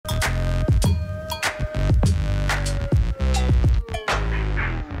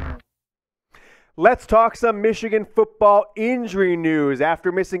Let's talk some Michigan football injury news. After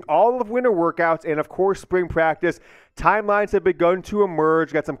missing all of winter workouts and, of course, spring practice, timelines have begun to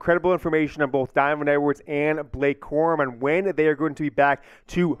emerge. Got some credible information on both Donovan Edwards and Blake Corum on when they are going to be back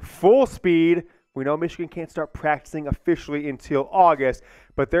to full speed. We know Michigan can't start practicing officially until August,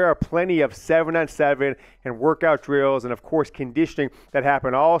 but there are plenty of 7-on-7 and workout drills and, of course, conditioning that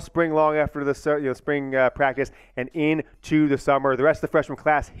happen all spring long after the spring practice and into the summer. The rest of the freshman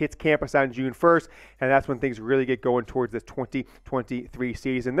class hits campus on June 1st, and that's when things really get going towards this 2023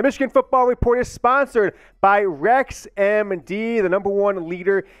 season. The Michigan Football Report is sponsored by RexMD, the #1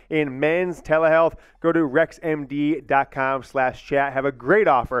 leader in men's telehealth. Go to rexmd.com/chat. Have a great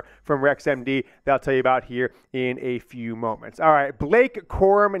offer from RexMD that I'll tell you about here in a few moments. All right, Blake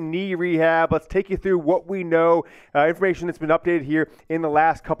Corum knee rehab. Let's take you through what we know, information that's been updated here in the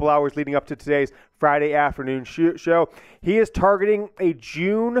last couple hours leading up to today's Friday afternoon show. He is targeting a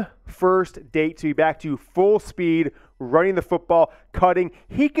June 1st date to be back to full speed, running the football, cutting.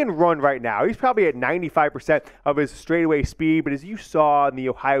 He can run right now. He's probably at 95% of his straightaway speed, but as you saw in the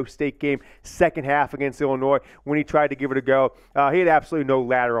Ohio State game, second half against Illinois, when he tried to give it a go, he had absolutely no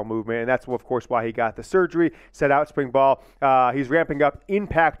lateral movement, and that's, of course, why he got the surgery, set out spring ball. He's ramping up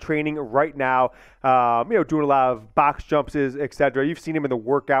impact training right now, doing a lot of box jumps, etc. You've seen him in the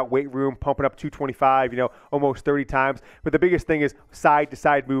workout weight room, pumping up 225, almost 30 times. But the biggest thing is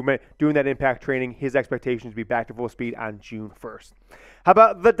side-to-side movement, doing that impact training. His expectations to be back to full speed on June 1st. How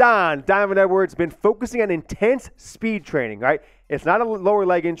about the Donovan Edwards, been focusing on intense speed training, right? It's not a lower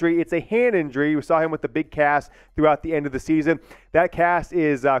leg injury. It's a hand injury. We saw him with the big cast throughout the end of the season. That cast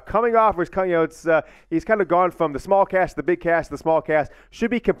is coming off. He's kind of gone from the small cast to the big cast to the small cast.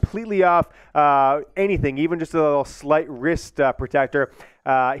 Should be completely off anything, even just a little slight wrist protector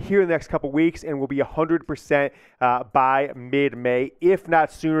here in the next couple weeks, and will be 100% by mid-May, if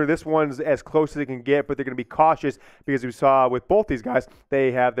not sooner. This one's as close as it can get, but they're going to be cautious because we saw with both these guys,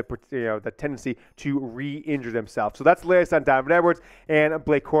 they have the tendency to re-injure themselves. So that's the latest on Donovan Edwards and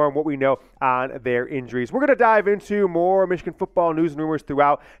Blake Corum, what we know on their injuries. We're going to dive into more Michigan football news and rumors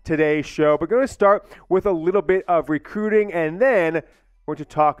throughout today's show, but we're going to start with a little bit of recruiting, and then we're going to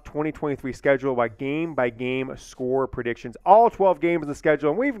talk 2023 schedule by game score predictions. All 12 games in the schedule,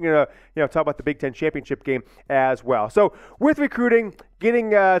 and we're even going to talk about the Big Ten championship game as well. So with recruiting,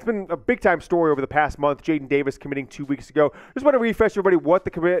 it's been a big-time story over the past month. Jaden Davis committing 2 weeks ago. Just want to refresh everybody what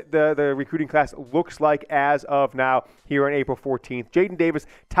the recruiting class looks like as of now here on April 14th. Jaden Davis,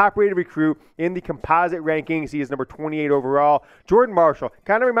 top-rated recruit in the Composite rankings. He is number 28 overall. Jordan Marshall,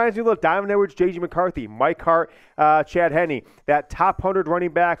 kind of reminds me a little Donovan Edwards, J.G. McCarthy, Mike Hart, Chad Henne. That top 100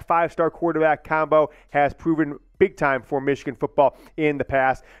 running back, 5-star quarterback combo has proven big time for Michigan football in the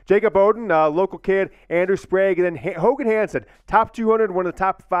past. Jacob Bowden, local kid, Andrew Sprague, and then Hogan Hansen, top 200, one of the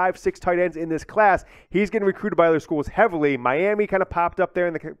top 5-6 tight ends in this class. He's getting recruited by other schools heavily. Miami kind of popped up there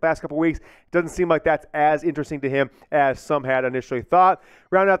in the last couple weeks. Doesn't seem like that's as interesting to him as some had initially thought.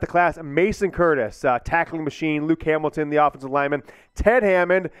 Rounding out the class, Mason Curtis, tackling machine, Luke Hamilton, the offensive lineman, Ted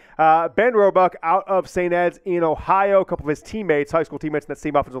Hammond, Ben Roebuck out of St. Ed's in Ohio. A couple of his teammates, high school teammates in that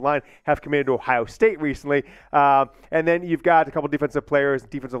same offensive line, have committed to Ohio State recently. And then you've got a couple defensive players,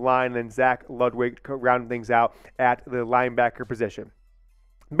 defensive line, and then Zach Ludwig rounding things out at the linebacker position.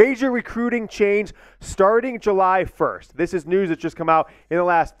 Major recruiting change starting July 1st. This is news that's just come out in the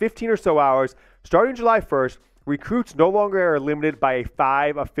last 15 or so hours. Starting July 1st, recruits no longer are limited by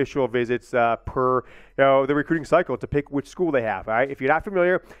 5 official visits per the recruiting cycle to pick which school they have. All right? If you're not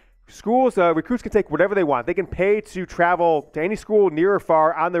familiar, recruits can take whatever they want. They can pay to travel to any school near or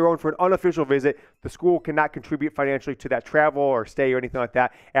far on their own for an unofficial visit. The school cannot contribute financially to that travel or stay or anything like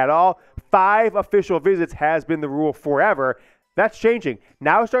that at all. 5 official visits has been the rule forever. That's changing.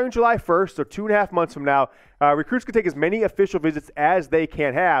 Now starting July 1st, so 2.5 months from now, recruits can take as many official visits as they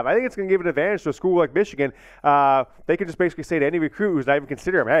can have. I think it's going to give an advantage to a school like Michigan. They can just basically say to any recruit who's not even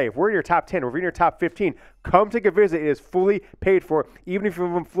considering them, hey, if we're in your top 10, or if we're in your top 15, come take a visit. It is fully paid for. Even if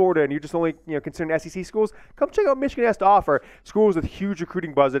you're from Florida and you're just only considering SEC schools, come check out what Michigan has to offer. Schools with huge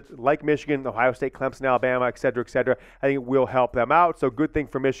recruiting budgets like Michigan, Ohio State, Clemson, Alabama, et cetera, et cetera. I think it will help them out. So good thing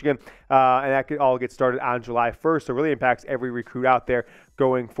for Michigan. And that could all get started on July 1st. So it really impacts every recruit out there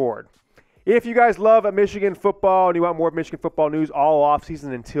going forward. If you guys love Michigan football and you want more Michigan football news all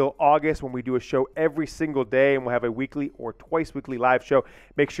offseason until August when we do a show every single day and we'll have a weekly or twice weekly live show,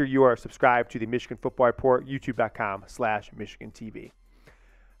 make sure you are subscribed to the Michigan Football Report, youtube.com/MichiganTV.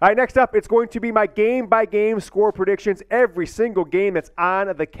 All right, next up, it's going to be my game-by-game score predictions. Every single game that's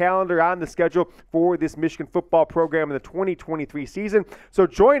on the calendar, on the schedule for this Michigan football program in the 2023 season. So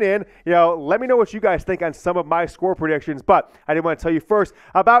join in. Let me know what you guys think on some of my score predictions. But I did want to tell you first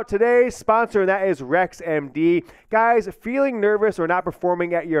about today's sponsor, and that is RexMD. Guys, feeling nervous or not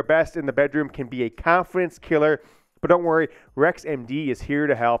performing at your best in the bedroom can be a confidence killer. But don't worry, RexMD is here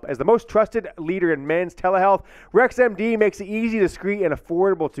to help. As the most trusted leader in men's telehealth, RexMD makes it easy, discreet, and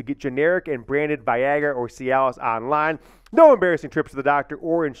affordable to get generic and branded Viagra or Cialis online. No embarrassing trips to the doctor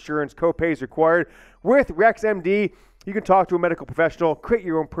or insurance copays required. With RexMD, you can talk to a medical professional, create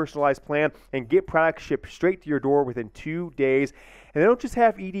your own personalized plan, and get products shipped straight to your door within 2 days. And they don't just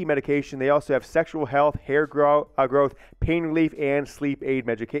have ED medication. They also have sexual health, hair growth, pain relief, and sleep aid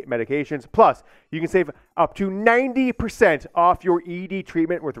medications. Plus, you can save up to 90% off your ED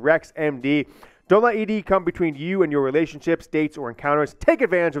treatment with RexMD. Don't let ED come between you and your relationships, dates, or encounters. Take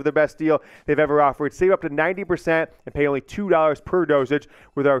advantage of the best deal they've ever offered. Save up to 90% and pay only $2 per dosage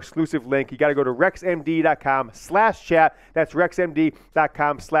with our exclusive link. You got to go to rexmd.com/chat. That's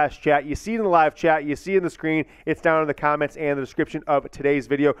rexmd.com/chat. You see it in the live chat. You see it in the screen. It's down in the comments and the description of today's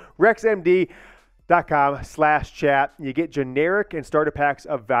video. rexmd.com/chat. You get generic and starter packs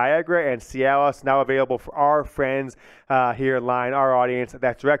of Viagra and Cialis, now available for our friends here in line, our audience.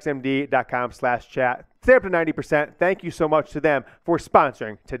 That's rexmd.com/chat. Save up to 90%. Thank you so much to them for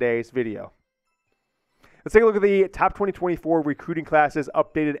sponsoring today's video. Let's take a look at the top 2024 recruiting classes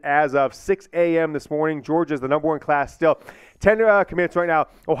updated as of 6 a.m. this morning. Georgia's the number one class still. 10 commits right now.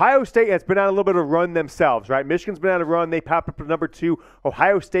 Ohio State has been on a little bit of a run themselves, right? Michigan's been on a run. They popped up to number 2.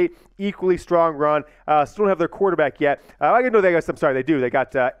 Ohio State, equally strong run. Still don't have their quarterback yet. I know they got, I'm sorry, they do. They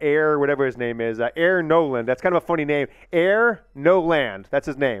got Air, whatever his name is, Air Noland. That's kind of a funny name. Air Noland. That's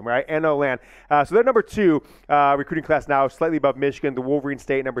his name, right? N-O-Land. So they're number 2 recruiting class now, slightly above Michigan. The Wolverine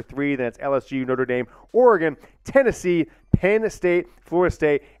State, number 3. Then it's LSU, Notre Dame, Oregon, Tennessee, Penn State, Florida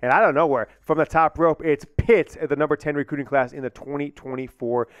State, and I don't know where. From the top rope, it's Pitt at the number 10 recruiting class in the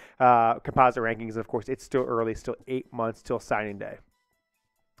 2024 composite rankings. And of course, it's still early, still 8 months till signing day.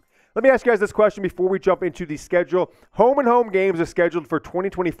 Let me ask you guys this question before we jump into the schedule. Home and home games are scheduled for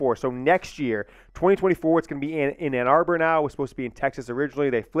 2024. So next year, 2024, it's going to be in Ann Arbor now. It was supposed to be in Texas originally.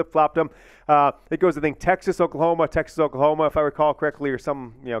 They flip-flopped them. It goes, I think, Texas, Oklahoma, if I recall correctly, or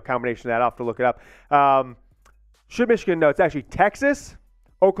some combination of that. I'll have to look it up. Should Michigan know? It's actually Texas,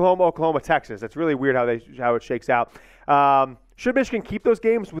 Oklahoma, Texas. That's really weird how it shakes out. Should Michigan keep those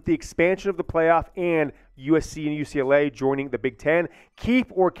games with the expansion of the playoff and USC and UCLA joining the Big Ten?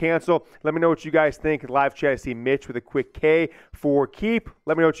 Keep or cancel? Let me know what you guys think. Live chat, I see Mitch with a quick K for keep.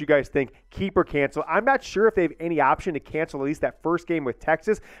 Let me know what you guys think. Keep or cancel? I'm not sure if they have any option to cancel at least that first game with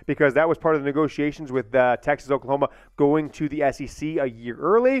Texas, because that was part of the negotiations with Texas, Oklahoma going to the SEC a year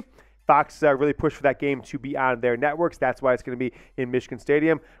early. Fox really pushed for that game to be on their networks. That's why it's going to be in Michigan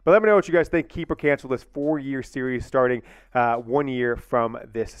Stadium. But let me know what you guys think. Keep or cancel this 4-year series starting 1 year from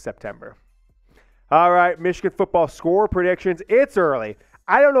this September. All right, Michigan football score predictions. It's early.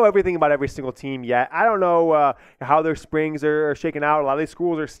 I don't know everything about every single team yet. I don't know how their springs are shaking out. A lot of these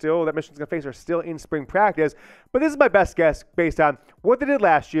schools that Michigan's going to face are still in spring practice. But this is my best guess based on what they did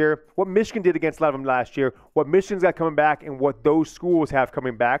last year, what Michigan did against a lot of them last year, what Michigan's got coming back, and what those schools have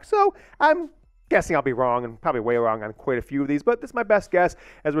coming back. So I'm guessing I'll be wrong, and probably way wrong on quite a few of these. But this is my best guess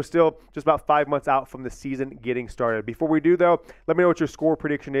as we're still just about 5 months out from the season getting started. Before we do, though, let me know what your score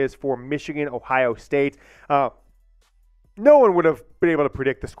prediction is for Michigan, Ohio State. No one would have been able to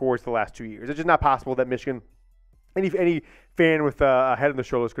predict the scores the last 2 years. It's just not possible that Michigan, any fan with a head on the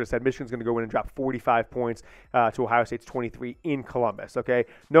shoulders could have said Michigan's going to go in and drop 45 points to Ohio State's 23 in Columbus, okay?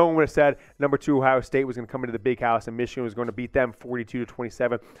 No one would have said number 2 Ohio State was going to come into the big house and Michigan was going to beat them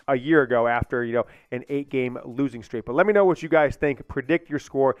 42-27 a year ago after, an 8-game losing streak. But let me know what you guys think. Predict your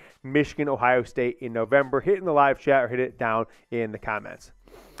score, Michigan, Ohio State in November. Hit it in the live chat or hit it down in the comments.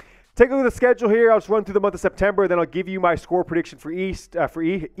 Take a look at the schedule here. I'll just run through the month of September, then I'll give you my score prediction for each.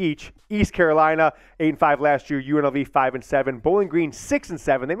 East Carolina, 8-5 last year. UNLV, 5-7. Bowling Green,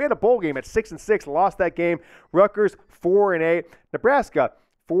 6-7. They made a bowl game at 6-6, lost that game. Rutgers, 4-8. Nebraska,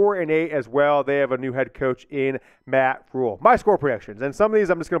 4-8 as well. They have a new head coach in Matt Rule. My score predictions, and some of these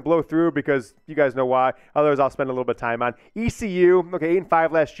I'm just going to blow through because you guys know why. Others I'll spend a little bit of time on. ECU, okay,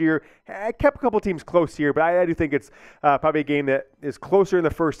 8-5 last year. I kept a couple teams close here, but I do think it's probably a game that is closer in the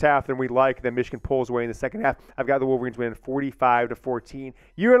first half than we like. Then Michigan pulls away in the second half. I've got the Wolverines winning 45-14.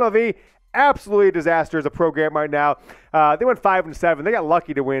 UNLV, absolutely a disaster as a program right now. They went 5-7. They got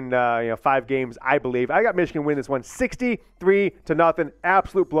lucky to win 5 games, I believe. I got Michigan win this one 63-0.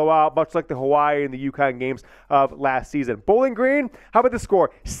 Absolute blowout, much like the Hawaii and the UConn games of last season. Bowling Green, how about the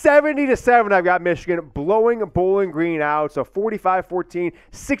score? 70-7. I've got Michigan blowing Bowling Green out. So 45-14,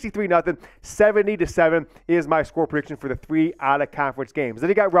 63-0, 70-7 is my score prediction for the 3 out-of-conference games. Then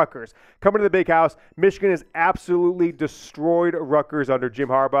you got Rutgers coming to the Big House. Michigan has absolutely destroyed Rutgers under Jim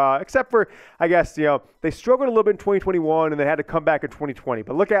Harbaugh, except for, I guess, they struggled a little bit in 2021 and they had to come back in 2020.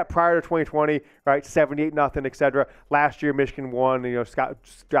 But look at prior to 2020, right, 78-0, etc. Last year, Michigan won, Scott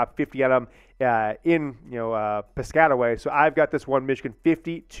dropped 50 on them in Piscataway. So I've got this one, Michigan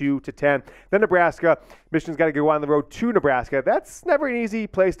 52-10. Then Nebraska. Michigan's got to go on the road to Nebraska. That's never an easy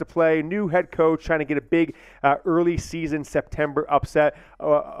place to play. New head coach trying to get a big early season September upset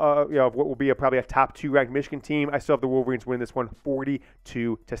of what will be probably a top 2 ranked Michigan team. I still have the Wolverines win this one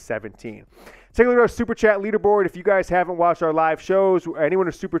 42-17. Take a look at our Super Chat leaderboard. If you guys haven't watched our live shows, anyone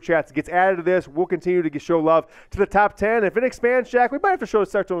who Super Chats gets added to this, we'll continue to show love to the top 10. If it expands, Jack, we might have to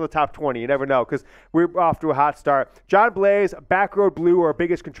start to the top 20. You never know, because we're off to a hot start. John Blaze, Backroad Blue are our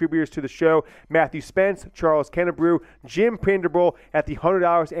biggest contributors to the show. Matthew Spence, Charles Kennebrew, Jim Pinderbull at the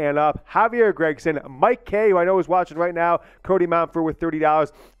 $100 and up. Javier Gregson, Mike K, who I know is watching right now. Cody Mountford with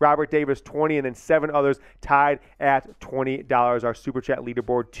 $30. Robert Davis, 20, and then 7 others tied at $20. Our Super Chat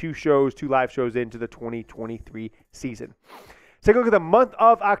leaderboard. 2 live shows into the 2023 season. Take a look at the month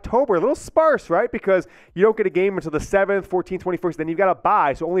of October. A little sparse, right? Because you don't get a game until the 7th, 14th, 21st. Then you've got a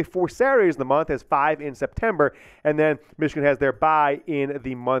bye. So only 4 Saturdays in the month. Has 5 in September. And then Michigan has their bye in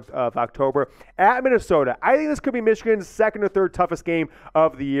the month of October. At Minnesota. I think this could be Michigan's 2nd or 3rd toughest game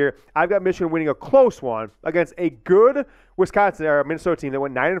of the year. I've got Michigan winning a close one against a good Wisconsin or Minnesota team that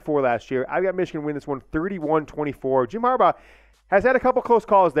went 9-4 last year. I've got Michigan win this one 31-24. Jim Harbaugh has had a couple close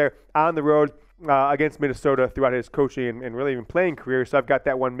calls there on the road against Minnesota throughout his coaching and really even playing career. So I've got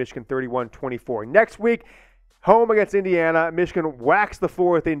that one, Michigan 31-24. Next week, home against Indiana. Michigan whacks the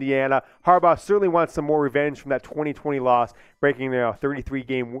floor with Indiana. Harbaugh certainly wants some more revenge from that 2020 loss, breaking their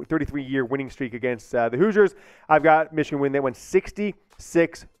 33-year winning streak against the Hoosiers. I've got Michigan win that one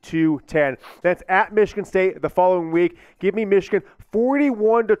 66-10. That's at Michigan State the following week. Give me Michigan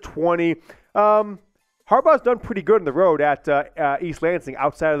 41-20. Harbaugh's done pretty good on the road at East Lansing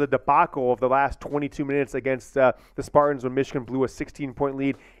outside of the debacle of the last 22 minutes against the Spartans when Michigan blew a 16-point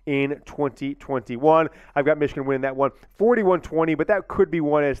lead in 2021. I've got Michigan winning that one 41-20, but that could be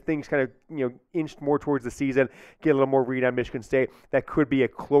one as things kind of inched more towards the season, get a little more read on Michigan State. That could be a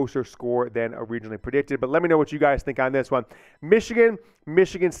closer score than originally predicted. But let me know what you guys think on this one. Michigan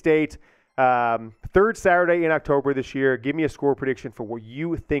State. 3rd Saturday in October this year. Give me a score prediction for what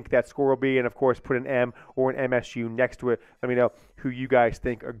you think that score will be. And, of course, put an M or an MSU next to it. Let me know who you guys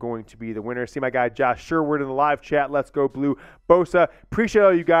think are going to be the winner. See my guy Josh Sherwood in the live chat. Let's go Blue Bosa. Appreciate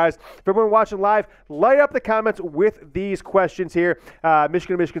all you guys. For everyone watching live, light up the comments with these questions here.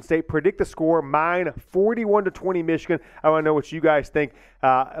 Michigan State. Predict the score. Mine, 41-20 Michigan. I want to know what you guys think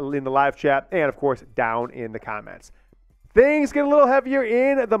in the live chat and, of course, down in the comments. Things get a little heavier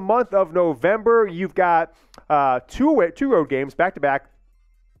in the month of November. You've got two road games back-to-back,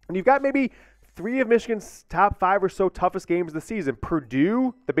 and you've got maybe 3 of Michigan's top 5 or so toughest games of the season.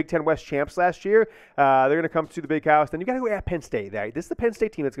 Purdue, the Big Ten West champs last year, they're going to come to the Big House. Then you got to go at Penn State. This is the Penn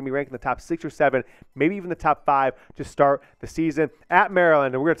State team that's going to be ranked in the top 6 or 7, maybe even the top 5 to start the season. At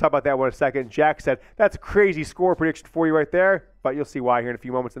Maryland, and we're going to talk about that one in a second. Jack said, that's a crazy score prediction for you right there. But you'll see why here in a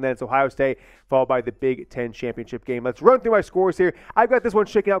few moments. And then it's Ohio State, followed by the Big Ten championship game. Let's run through my scores here. I've got this one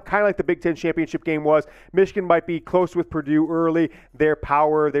shaking out kind of like the Big Ten championship game was. Michigan might be close with Purdue early. Their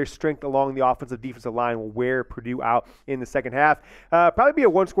power, their strength along the offensive defensive line will wear Purdue out in the second half. Probably be a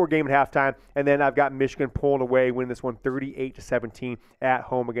one-score game at halftime. And then I've got Michigan pulling away, winning this one 38-17 at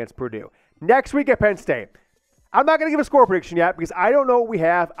home against Purdue. Next week at Penn State. I'm not going to give a score prediction yet because I don't know what we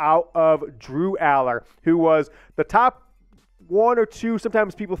have out of Drew Aller, who was the top 1 or 2,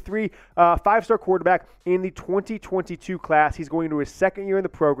 sometimes people 3, 5-star quarterback in the 2022 class. He's going into his 2nd year in the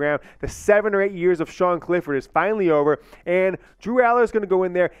program. The 7 or 8 years of Sean Clifford is finally over, and Drew Aller is going to go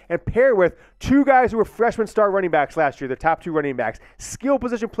in there and pair with 2 guys who were freshman star running backs last year, the top 2 running backs, skill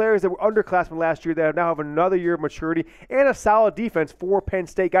position players that were underclassmen last year that now have another year of maturity, and a solid defense for Penn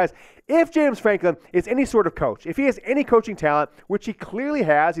State. Guys, if James Franklin is any sort of coach, if he has any coaching talent, which he clearly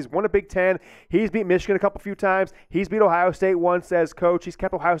has, he's won a Big Ten, he's beat Michigan a few times, he's beat Ohio State once as coach, he's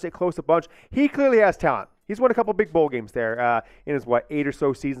kept Ohio State close a bunch, he clearly has talent. He's won a couple big bowl games there in his, 8 or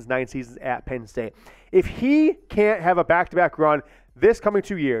so seasons, 9 seasons at Penn State. If he can't have a back-to-back run this coming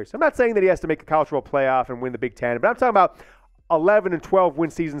 2 years, I'm not saying that he has to make a college football playoff and win the Big Ten, but I'm talking about 11 and 12 win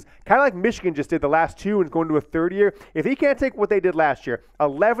seasons, kind of like Michigan just did the last two and going to a third year. If he can't take what they did last year,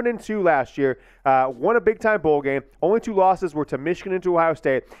 11 and 2 last year, won a big-time bowl game, only 2 losses were to Michigan and to Ohio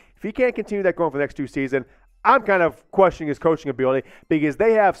State. If he can't continue that going for the next 2 seasons, I'm kind of questioning his coaching ability because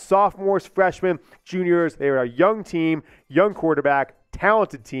they have sophomores, freshmen, juniors. They are a young team, young quarterback,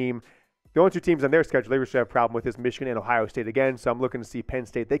 talented team. The only 2 teams on their schedule they should have a problem with is Michigan and Ohio State again. So I'm looking to see Penn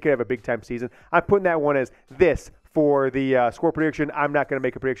State. They could have a big-time season. I'm putting that one as this for the score prediction. I'm not going to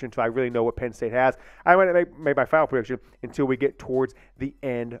make a prediction until I really know what Penn State has. I might make my final prediction until we get towards the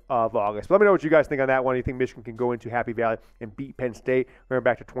end of August. But let me know what you guys think on that one. Do you think Michigan can go into Happy Valley and beat Penn State? Remember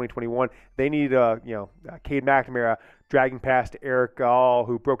back to 2021, they need Cade McNamara dragging past Eric Gall,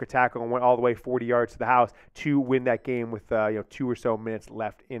 who broke a tackle and went all the way 40 yards to the house to win that game with 2 or so minutes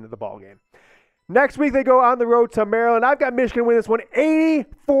left in the ball game. Next week, they go on the road to Maryland. I've got Michigan win this one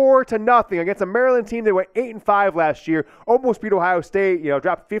 84-0 against a Maryland team that went 8-5 last year. Almost beat Ohio State,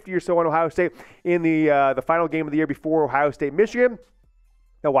 dropped 50 or so on Ohio State in the final game of the year before Ohio State, Michigan.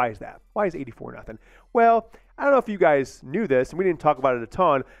 Now, why is that? Why is 84-0? Well, I don't know if you guys knew this, and we didn't talk about it a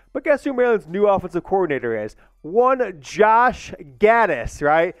ton, but guess who Maryland's new offensive coordinator is? One Josh Gaddis,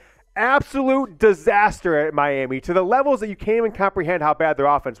 right? Absolute disaster at Miami to the levels that you can't even comprehend how bad their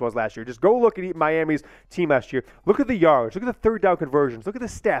offense was last year. Just go look at Miami's team last year. Look at the yards. Look at the third down conversions. Look at the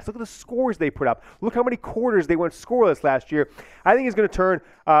stats. Look at the scores they put up. Look how many quarters they went scoreless last year. I think he's going to turn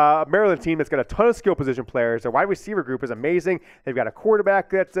a Maryland team that's got a ton of skill position players. Their wide receiver group is amazing. They've got a quarterback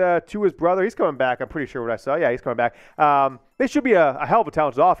that's to his brother. He's coming back. I'm pretty sure what I saw. Yeah, he's coming back. They should be a hell of a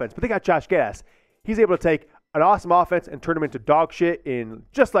talented offense, but they got Josh Gaddis. He's able to take an awesome offense and turn them into dog shit in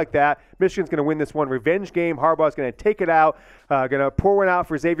just like that. Michigan's going to win this one. Revenge game. Harbaugh's going to take it out. Going to pour one out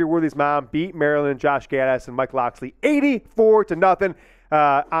for Xavier Worthy's mom. Beat Maryland, Josh Gaddis, and Mike Loxley 84-0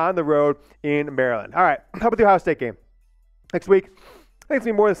 on the road in Maryland. All right. How about the Ohio State game? Next week, I think it's going to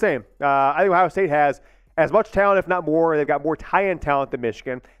be more of the same. I think Ohio State has as much talent, if not more. They've got more high-end talent than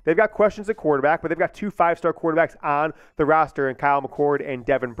Michigan. They've got questions at quarterback, but they've got 2 5-star quarterbacks on the roster in Kyle McCord and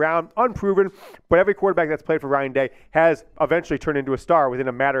Devin Brown. Unproven, but every quarterback that's played for Ryan Day has eventually turned into a star within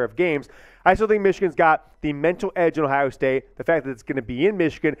a matter of games. I still think Michigan's got the mental edge in Ohio State, the fact that it's going to be in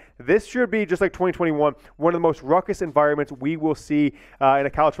Michigan. This should be, just like 2021, one of the most ruckus environments we will see in a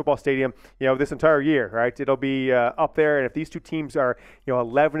college football stadium, this entire year, right? It'll be up there, and if these 2 teams are,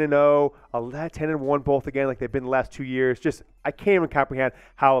 11-0, 10-1 both again, like they've been the last 2 years, just I can't even comprehend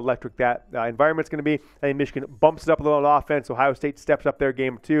how electric that environment's going to be. I think Michigan bumps it up a little on offense. Ohio State steps up their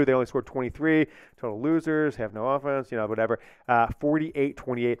game too. They only scored 23. Total losers, have no offense, whatever.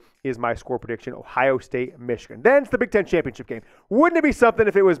 48-28 is my score prediction. Ohio State, Michigan. Then it's the Big Ten championship game. Wouldn't it be something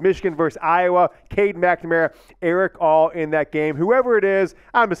if it was Michigan versus Iowa? Cade McNamara, Eric All in that game. Whoever it is,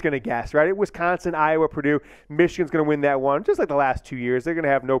 I'm just going to guess, right? Wisconsin, Iowa, Purdue. Michigan's going to win that one, just like the last 2 years. They're going to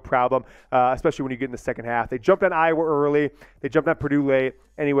have no problem, especially when you get in the second half. They jumped on Iowa early. They jumped on Purdue late.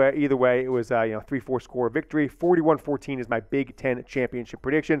 Anyway, either way, it was 3-4 score victory. 41-14 is my Big Ten championship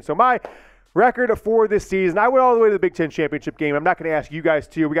prediction. So my record for this season, I went all the way to the Big Ten championship game. I'm not going to ask you guys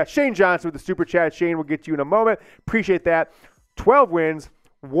to. We got Shane Johnson with the Super Chat. Shane, we'll get to you in a moment. Appreciate that. 12 wins.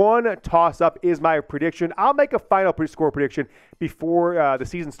 1 toss-up is my prediction. I'll make a final score prediction before the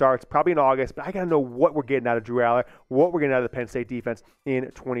season starts, probably in August, but I got to know what we're getting out of Drew Aller, what we're getting out of the Penn State defense in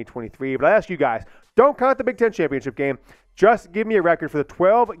 2023. But I ask you guys, don't count the Big Ten championship game. Just give me a record for the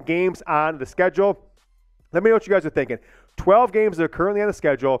 12 games on the schedule. Let me know what you guys are thinking. 12 games that are currently on the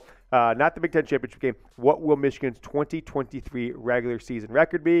schedule, not the Big Ten championship game. What will Michigan's 2023 regular season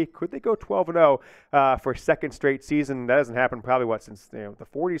record be? Could they go 12-0 for a second straight season? That hasn't happened probably, since the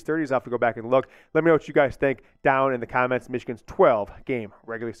 40s, 30s? I'll have to go back and look. Let me know what you guys think down in the comments. Michigan's 12-game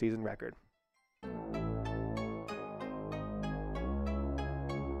regular season record.